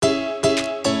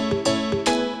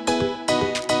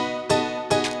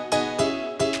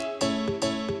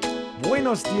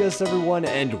Buenos dias, everyone,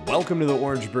 and welcome to the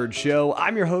Orange Bird Show.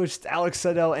 I'm your host, Alex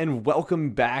Seidel, and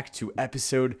welcome back to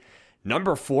episode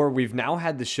number 4. We've now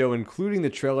had the show, including the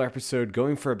trailer episode,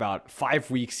 going for about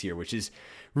 5 weeks here, which is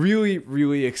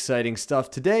really exciting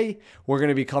stuff. Today, we're going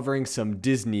to be covering some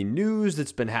Disney news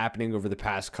that's been happening over the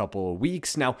past couple of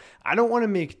weeks. Now, I don't want to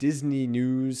make Disney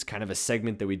news kind of a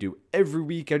segment that we do every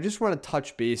week. I just want to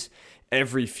touch base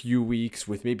every few weeks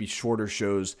with maybe shorter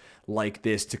shows like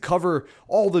this to cover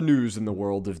all the news in the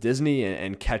world of Disney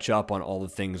and catch up on all the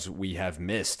things we have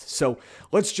missed. So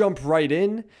let's jump right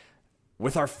in.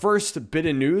 With our first bit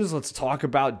of news, let's talk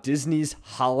about Disney's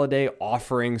holiday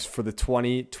offerings for the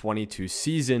 2022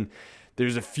 season.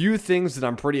 There's a few things that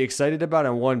I'm pretty excited about,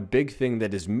 and one big thing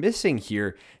that is missing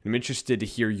here. I'm interested to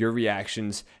hear your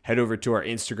reactions. Head over to our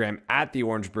Instagram at The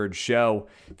Orange Bird Show.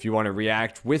 If you want to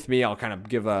react with me, I'll kind of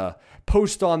give a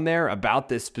post on there about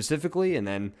this specifically, and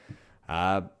then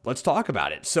let's talk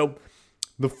about it. So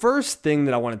the first thing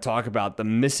that I want to talk about, the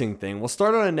missing thing, we'll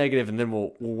start on a negative and then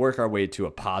we'll work our way to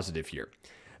a positive here.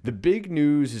 The big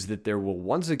news is that there will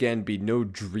once again be no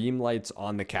dream lights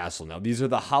on the castle. Now, these are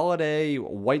the holiday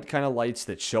white kind of lights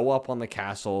that show up on the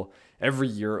castle every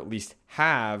year, at least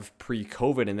have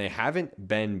pre-COVID, and they haven't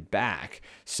been back.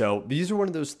 So these are one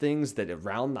of those things that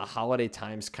around the holiday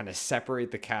times kind of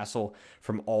separate the castle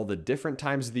from all the different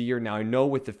times of the year. Now, I know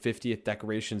with the 50th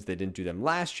decorations, they didn't do them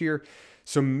last year.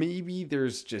 So maybe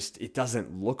there's just, it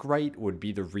doesn't look right, would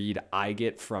be the read I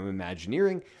get from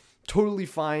Imagineering. Totally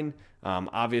fine.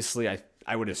 Obviously,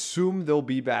 I would assume they'll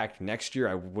be back next year.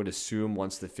 I would assume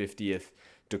once the 50th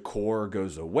decor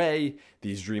goes away,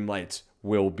 these dream lights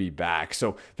will be back.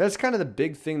 So that's kind of the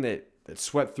big thing that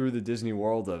swept through the Disney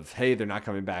World of, hey, they're not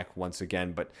coming back once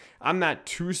again. But I'm not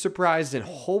too surprised, and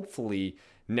hopefully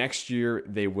next year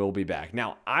they will be back.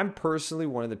 Now, I'm personally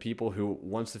one of the people who,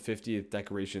 once the 50th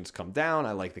decorations come down,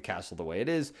 I like the castle the way it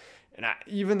is. And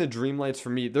even the dream lights for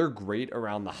me, they're great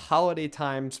around the holiday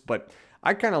times, but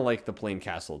I kind of like the plain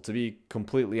castle, to be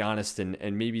completely honest, and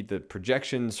maybe the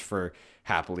projections for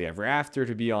Happily Ever After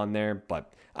to be on there,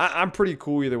 but I'm pretty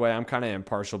cool either way. I'm kind of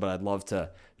impartial, but I'd love to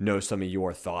know some of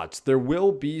your thoughts. There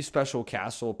will be special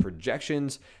castle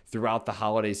projections throughout the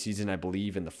holiday season, I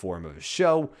believe, in the form of a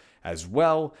show as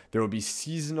well. There will be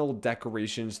seasonal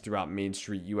decorations throughout Main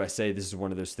Street USA. This is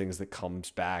one of those things that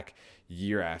comes back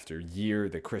year after year.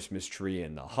 The Christmas tree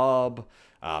in the hub,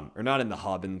 or not in the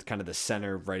hub, in kind of the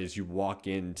center, right as you walk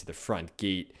into the front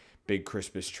gate. Big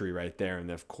Christmas tree right there.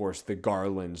 And of course, the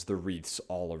garlands, the wreaths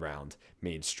all around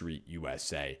Main Street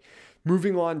USA.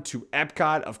 Moving on to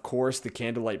Epcot, of course, the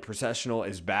Candlelight Processional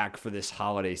is back for this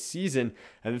holiday season.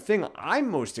 And the thing I'm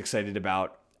most excited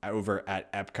about over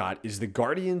at Epcot is the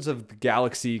Guardians of the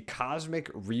Galaxy Cosmic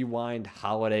Rewind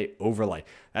Holiday Overlay.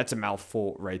 That's a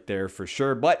mouthful right there for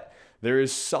sure, but there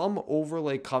is some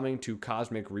overlay coming to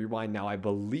Cosmic Rewind. Now, I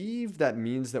believe that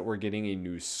means that we're getting a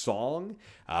new song.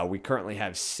 We currently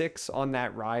have 6 on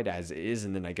that ride as is,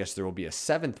 and then I guess there will be a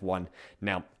 7th one.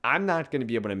 Now, I'm not going to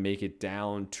be able to make it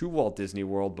down to Walt Disney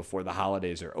World before the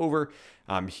holidays are over.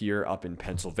 I'm here up in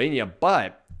Pennsylvania,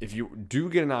 but if you do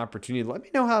get an opportunity, let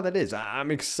me know how that is. I'm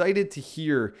excited to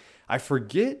hear. I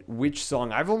forget which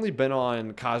song. I've only been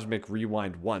on Cosmic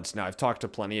Rewind once. Now, I've talked to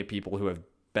plenty of people who have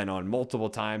been on multiple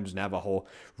times and have a whole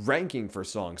ranking for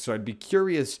songs. So I'd be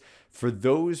curious for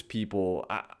those people.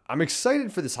 I'm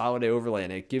excited for this holiday overlay,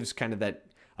 and it gives kind of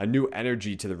a new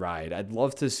energy to the ride. I'd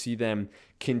love to see them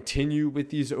continue with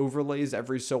these overlays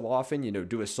every so often,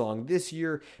 do a song this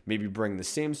year, maybe bring the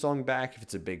same song back if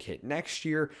it's a big hit next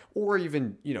year, or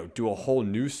even, do a whole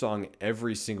new song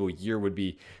every single year would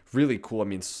be really cool. I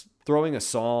mean, throwing a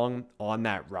song on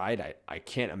that ride, I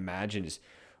can't imagine is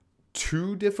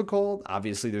too difficult.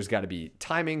 Obviously, there's got to be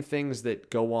timing things that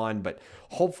go on, but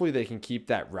hopefully they can keep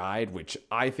that ride, which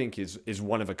I think is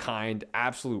one of a kind,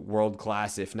 absolute world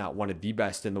class, if not one of the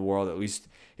best in the world, at least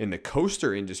in the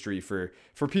coaster industry for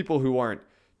people who aren't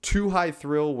too high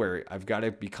thrill, where I've got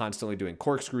to be constantly doing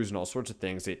corkscrews and all sorts of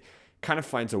things. It kind of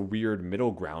finds a weird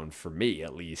middle ground for me,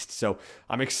 at least. So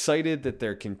I'm excited that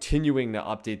they're continuing to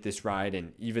update this ride,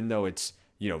 and even though it's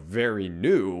very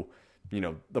new,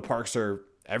 the parks are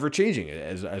ever changing,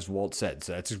 as Walt said.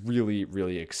 So that's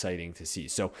really exciting to see.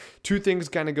 So 2 things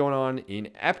kind of going on in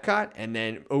Epcot, and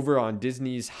then over on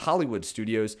Disney's Hollywood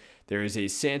Studios, there is a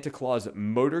Santa Claus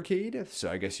motorcade. So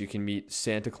I guess you can meet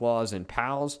Santa Claus and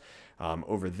pals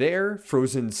over there.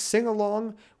 Frozen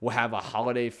Sing-Along will have a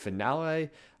holiday finale.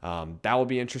 That will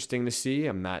be interesting to see.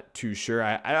 I'm not too sure.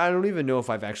 I don't even know if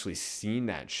I've actually seen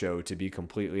that show, to be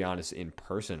completely honest, in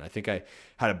person. I think I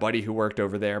had a buddy who worked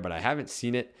over there, but I haven't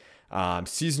seen it.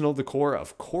 Seasonal decor,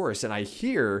 of course, and I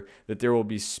hear that there will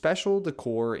be special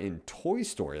decor in Toy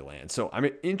Story Land. So I'm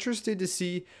interested to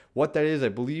see what that is. I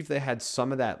believe they had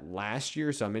some of that last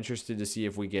year, so I'm interested to see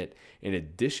if we get an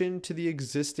addition to the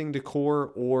existing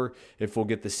decor or if we'll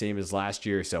get the same as last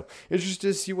year. So interested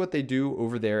to see what they do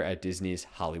over there at Disney's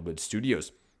Hollywood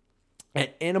Studios.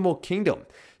 At Animal Kingdom,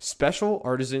 special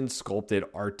artisan sculpted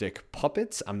Arctic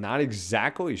puppets. I'm not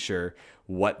exactly sure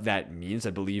what that means.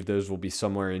 I believe those will be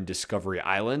somewhere in Discovery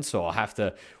Island, so I'll have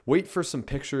to wait for some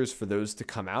pictures for those to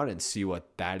come out and see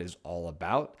what that is all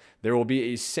about. There will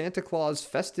be a Santa Claus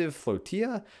festive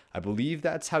flotilla. I believe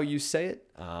that's how you say it.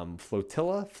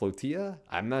 Flotilla.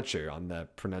 I'm not sure on the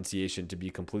pronunciation, to be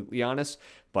completely honest,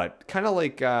 but kind of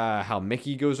like how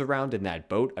Mickey goes around in that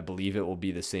boat. I believe it will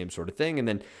be the same sort of thing. And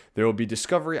then there will be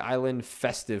Discovery Island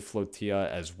festive flotilla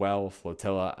as well.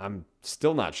 Flotilla. I'm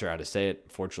still not sure how to say it.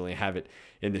 Fortunately, I have it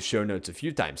in the show notes a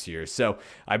few times here. So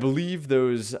I believe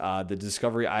those, the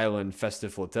Discovery Island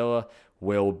festive flotilla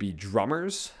will be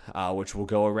drummers, which will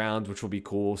go around, which will be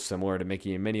cool, similar to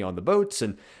Mickey and Minnie on the boats.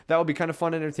 And that will be kind of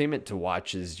fun entertainment to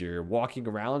watch as you're walking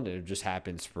around, and it just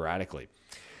happens sporadically.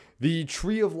 The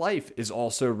Tree of Life is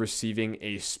also receiving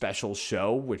a special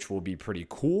show, which will be pretty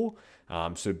cool.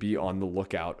 So be on the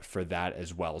lookout for that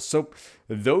as well. So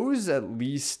those, at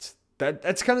least,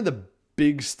 that's kind of the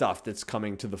big stuff that's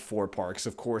coming to the 4 parks.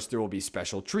 Of course, there will be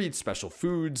special treats, special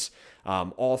foods,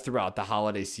 all throughout the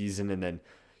holiday season. And then,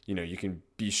 you can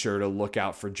be sure to look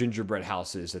out for gingerbread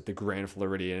houses at the Grand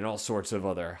Floridian and all sorts of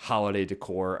other holiday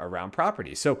decor around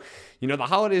property. So, the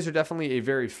holidays are definitely a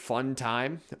very fun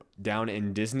time down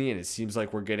in Disney, and it seems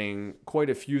like we're getting quite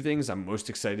a few things. I'm most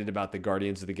excited about the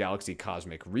Guardians of the Galaxy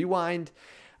Cosmic Rewind.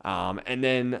 And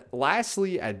then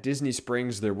lastly, at Disney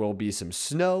Springs, there will be some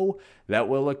snow that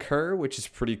will occur, which is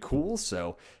pretty cool.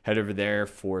 So head over there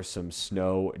for some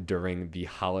snow during the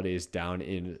holidays down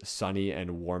in sunny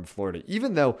and warm Florida.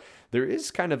 Even though there is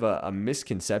kind of a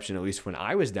misconception, at least when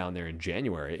I was down there in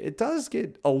January, it does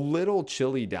get a little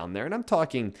chilly down there. And I'm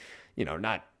talking,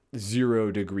 not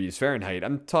 0 degrees Fahrenheit.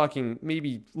 I'm talking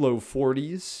maybe low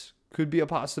 40s. Could be a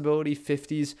possibility,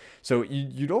 50s. So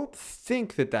you don't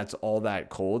think that that's all that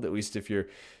cold, at least if you're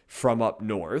from up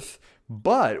north.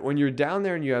 But when you're down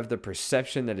there and you have the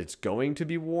perception that it's going to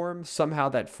be warm, somehow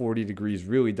that 40 degrees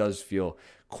really does feel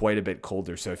quite a bit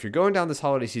colder. So if you're going down this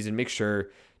holiday season, make sure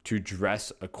to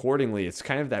dress accordingly. It's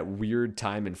kind of that weird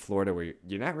time in Florida where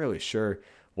you're not really sure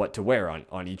what to wear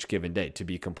on each given day, to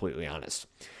be completely honest.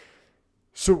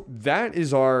 So that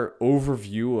is our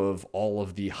overview of all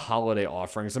of the holiday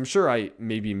offerings. I'm sure I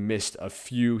maybe missed a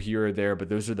few here or there, but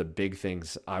those are the big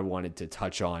things I wanted to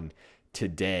touch on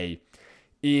today.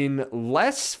 In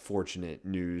less fortunate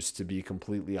news, to be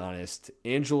completely honest,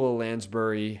 Angela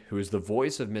Lansbury, who is the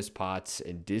voice of Miss Potts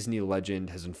and Disney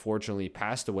legend, has unfortunately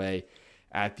passed away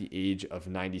at the age of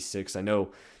 96. I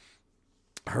know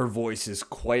her voice is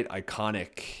quite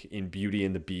iconic in Beauty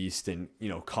and the Beast, and,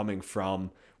 coming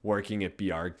from working at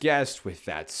Be Our Guest with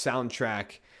that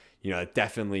soundtrack, it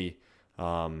definitely,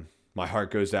 my heart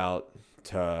goes out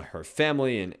to her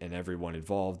family and everyone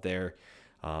involved there.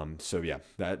 So yeah,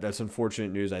 that's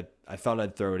unfortunate news. I thought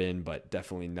I'd throw it in, but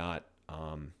definitely not,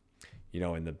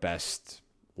 in the best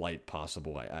light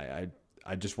possible.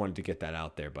 I just wanted to get that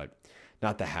out there, but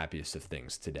not the happiest of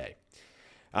things today.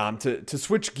 To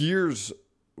switch gears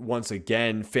once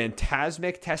again,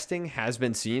 Fantasmic testing has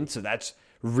been seen, so that's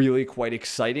really quite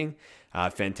exciting.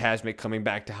 Fantasmic coming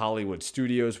back to Hollywood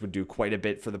Studios would do quite a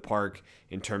bit for the park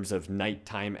in terms of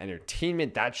nighttime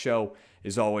entertainment. That show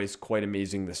is always quite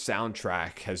amazing. The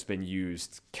soundtrack has been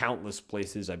used countless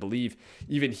places. I believe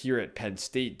even here at Penn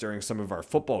State during some of our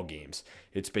football games,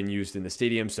 it's been used in the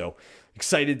stadium. So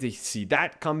excited to see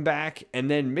that come back. And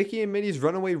then Mickey and Minnie's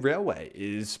Runaway Railway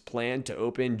is planned to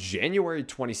open January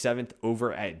 27th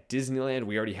over at Disneyland.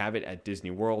 We already have it at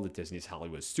Disney World at Disney's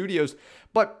Hollywood Studios,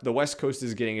 but the West Coast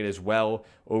is getting it as well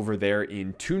over there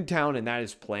in Toontown, and that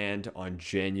is planned on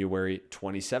January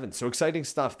 27th. So exciting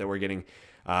stuff that we're getting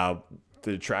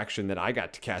the attraction that I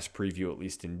got to cast preview, at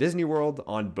least in Disney World,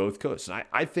 on both coasts. And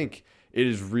I think it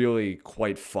is really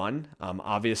quite fun.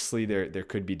 Obviously, there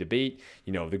could be debate.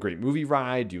 The Great Movie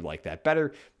Ride, do you like that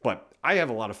better? But I have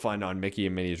a lot of fun on Mickey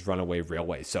and Minnie's Runaway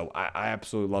Railway. So I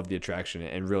absolutely love the attraction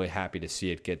and really happy to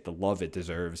see it get the love it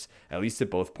deserves, at least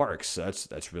at both parks. So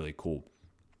that's really cool.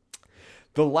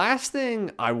 The last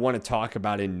thing I want to talk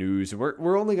about in news,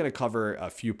 we're only going to cover a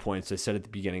few points. I said at the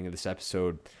beginning of this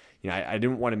episode, I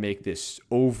didn't want to make this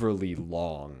overly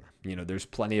long. There's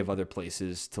plenty of other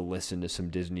places to listen to some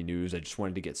Disney news. I just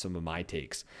wanted to get some of my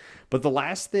takes. But the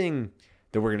last thing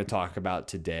that we're going to talk about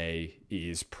today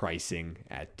is pricing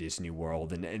at Disney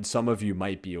World. And some of you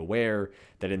might be aware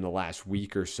that in the last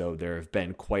week or so, there have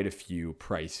been quite a few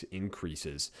price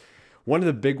increases. One of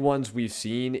the big ones we've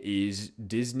seen is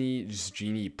Disney's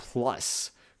Genie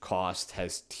Plus cost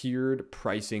has tiered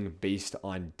pricing based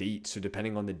on date. So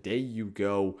depending on the day you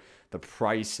go, the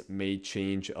price may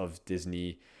change of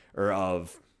Disney or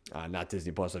of not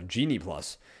Disney Plus, of Genie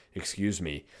Plus,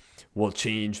 will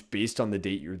change based on the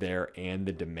date you're there and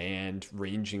the demand,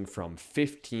 ranging from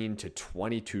 $15 to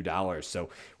 $22. So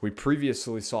we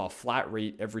previously saw a flat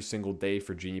rate every single day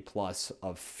for Genie Plus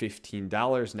of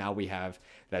 $15. Now we have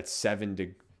that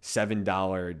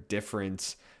 $7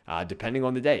 difference depending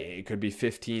on the day. It could be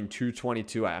 15 to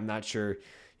 22. I'm not sure,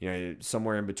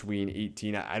 somewhere in between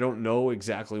 18. I don't know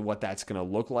exactly what that's going to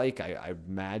look like. I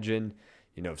imagine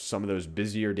some of those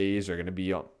busier days are going to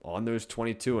be on those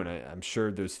 22, and I'm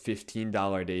sure those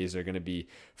 $15 days are going to be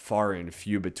far and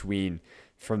few between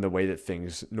from the way that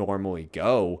things normally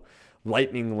go.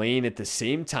 Lightning Lane at the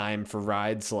same time for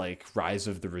rides like Rise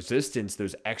of the Resistance,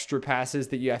 those extra passes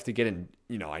that you have to get in.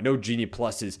 I know Genie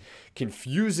Plus is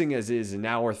confusing as is, and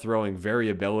now we're throwing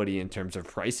variability in terms of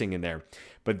pricing in there.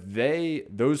 But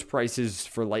those prices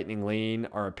for Lightning Lane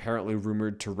are apparently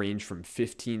rumored to range from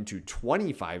 $15 to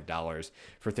 $25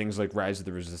 for things like Rise of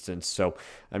the Resistance. So,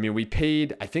 I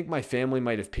think my family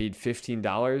might have paid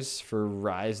 $15 for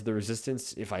Rise of the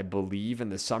Resistance, if I believe, in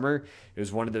the summer. It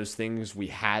was one of those things we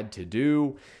had to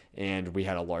do, and we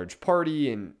had a large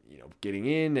party, and getting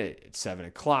in at 7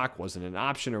 o'clock wasn't an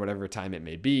option, or whatever time it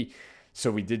may be. So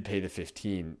we did pay the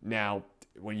 $15. Now,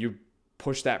 when you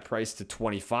push that price to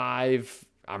 $25,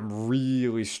 I'm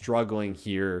really struggling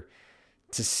here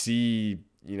to see,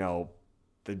 the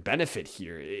benefit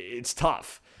here. It's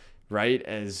tough, right?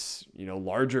 As,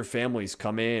 larger families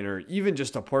come in, or even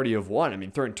just a party of one.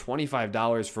 Throwing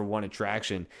 $25 for one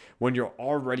attraction when you're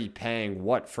already paying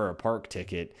what for a park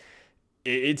ticket,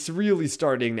 it's really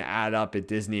starting to add up at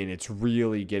Disney, and it's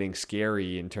really getting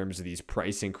scary in terms of these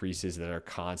price increases that are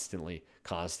constantly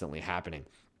happening.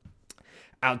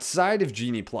 Outside of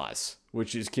Genie Plus,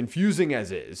 which is confusing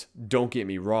as is, don't get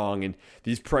me wrong, and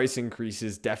these price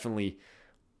increases definitely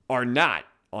are not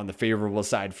on the favorable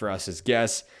side for us as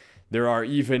guests. There are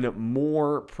even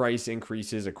more price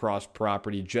increases across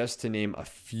property, just to name a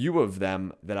few of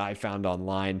them that I found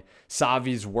online.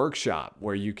 Savi's Workshop,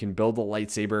 where you can build a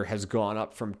lightsaber, has gone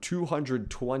up from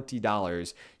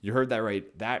 $220. You heard that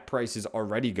right. That price is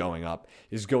already going up,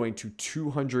 is going to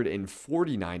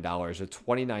 $249, a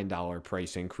 $29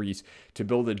 price increase. To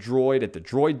build a droid at the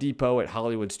Droid Depot at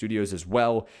Hollywood Studios as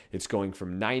well, it's going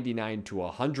from $99 to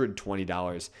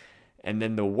 $120. And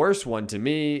then the worst one to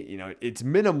me, it's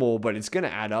minimal, but it's going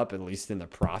to add up, at least in the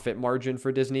profit margin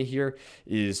for Disney here,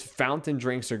 is fountain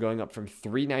drinks are going up from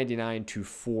 $3.99 to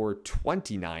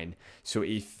 $4.29. So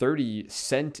a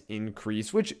 30-cent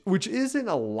increase, which isn't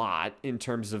a lot in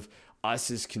terms of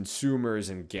us as consumers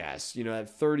and guests. That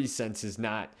 30 cents is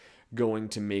not going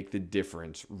to make the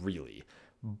difference, really.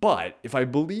 But if I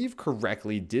believe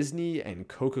correctly, Disney and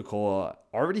Coca-Cola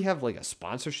already have like a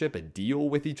sponsorship, a deal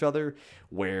with each other,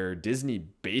 where Disney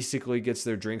basically gets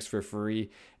their drinks for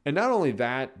free. And not only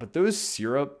that, but those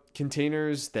syrup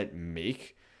containers that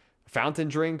make fountain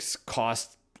drinks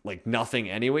cost like nothing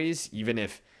anyways, even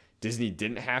if Disney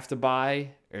didn't have to buy,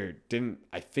 or didn't,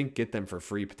 I think, get them for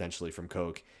free potentially from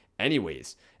Coke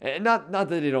anyways. And not that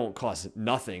they don't cost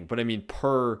nothing, but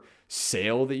per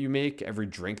sale that you make, every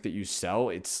drink that you sell,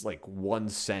 it's like 1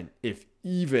 cent, if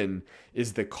even,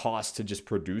 is the cost to just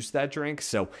produce that drink.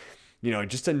 So,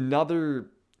 just another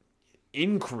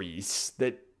increase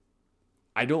that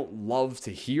I don't love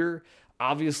to hear.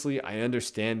 Obviously, I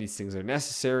understand these things are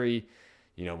necessary,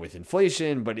 with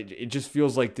inflation, but it just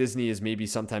feels like Disney is maybe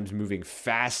sometimes moving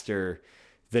faster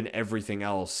than everything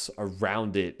else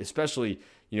around it, especially,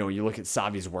 you look at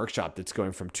Savi's Workshop that's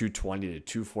going from $220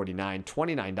 to $249,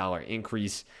 $29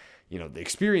 increase. The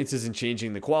experience isn't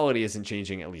changing, the quality isn't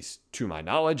changing, at least to my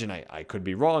knowledge, and I could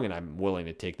be wrong, and I'm willing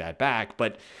to take that back,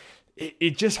 but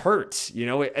it just hurts,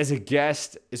 as a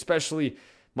guest, especially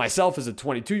myself as a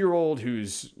 22-year-old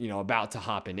who's, about to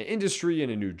hop into industry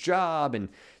and a new job and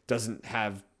doesn't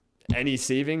have any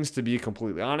savings, to be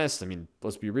completely honest.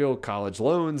 Let's be real, college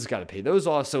loans, got to pay those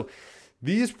off. So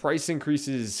these price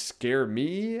increases scare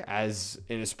me as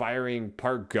an aspiring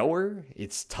park goer.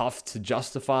 It's tough to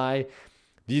justify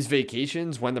these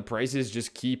vacations when the prices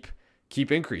just keep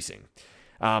increasing.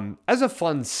 As a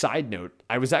fun side note,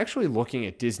 I was actually looking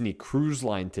at Disney Cruise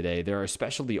Line today. There are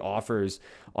specialty offers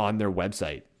on their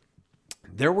website.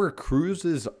 There were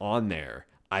cruises on there,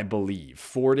 I believe,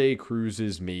 4-day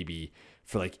cruises maybe,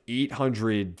 for like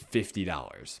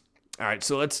 $850. All right,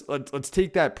 so let's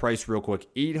take that price real quick,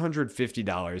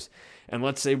 $850, and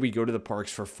let's say we go to the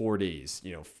parks for 4 days.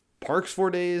 Parks 4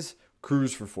 days,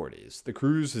 cruise for 4 days. The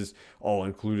cruise is all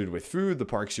included with food. The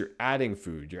parks, you're adding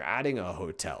food, you're adding a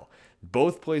hotel.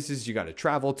 Both places you got to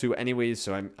travel to anyways,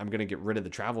 so I'm going to get rid of the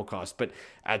travel cost. But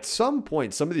at some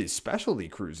point, some of these specialty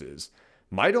cruises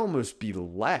might almost be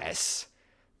less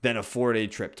than a 4-day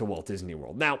trip to Walt Disney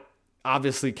World. Now,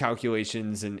 obviously,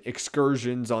 calculations and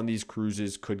excursions on these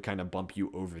cruises could kind of bump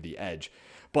you over the edge.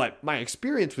 But my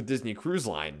experience with Disney Cruise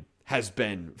Line has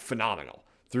been phenomenal.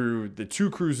 Through the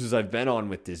 2 cruises I've been on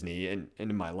with Disney, and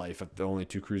in my life, the only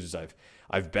 2 cruises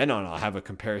I've been on, I'll have a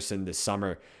comparison this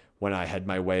summer when I had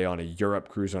my way on a Europe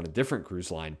cruise on a different cruise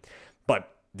line.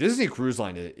 But Disney Cruise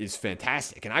Line is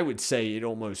fantastic, and I would say it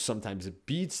almost sometimes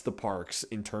beats the parks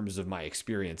in terms of my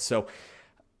experience. So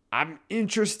I'm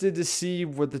interested to see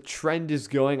where the trend is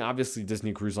going. Obviously,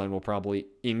 Disney Cruise Line will probably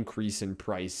increase in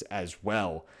price as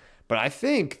well. But I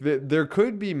think that there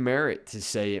could be merit to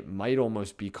say it might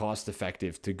almost be cost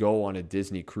effective to go on a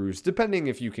Disney cruise, depending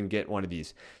if you can get one of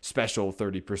these special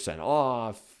 30%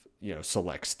 off,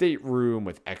 select stateroom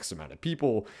with X amount of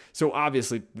people. So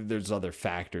obviously there's other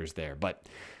factors there, but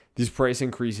these price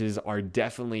increases are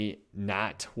definitely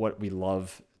not what we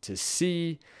love to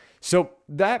see. So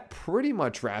that pretty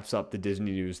much wraps up the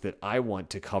Disney news that I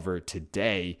want to cover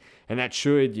today. And that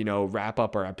should, wrap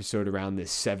up our episode around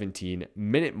this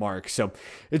 17-minute mark. So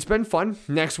it's been fun.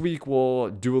 Next week, we'll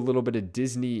do a little bit of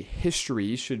Disney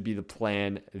history, should be the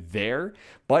plan there.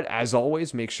 But as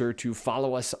always, make sure to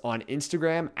follow us on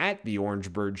Instagram at The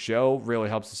Orange Bird Show. Really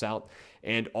helps us out.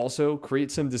 And also create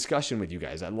some discussion with you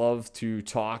guys. I love to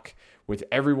talk with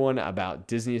everyone about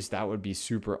Disney, so that would be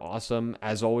super awesome.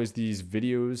 As always, these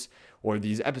videos or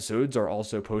these episodes are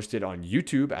also posted on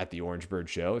YouTube at The Orange Bird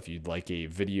Show if you'd like a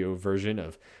video version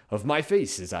of my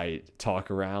face as I talk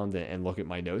around and look at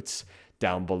my notes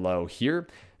down below here.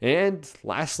 And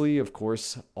lastly, of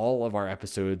course, all of our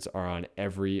episodes are on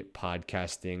every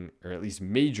podcasting, or at least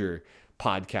major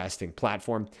podcasting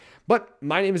platform. But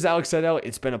my name is Alex Seidel.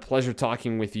 It's been a pleasure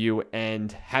talking with you,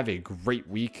 and have a great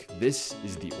week. This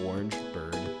is The Orange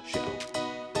Bird Show.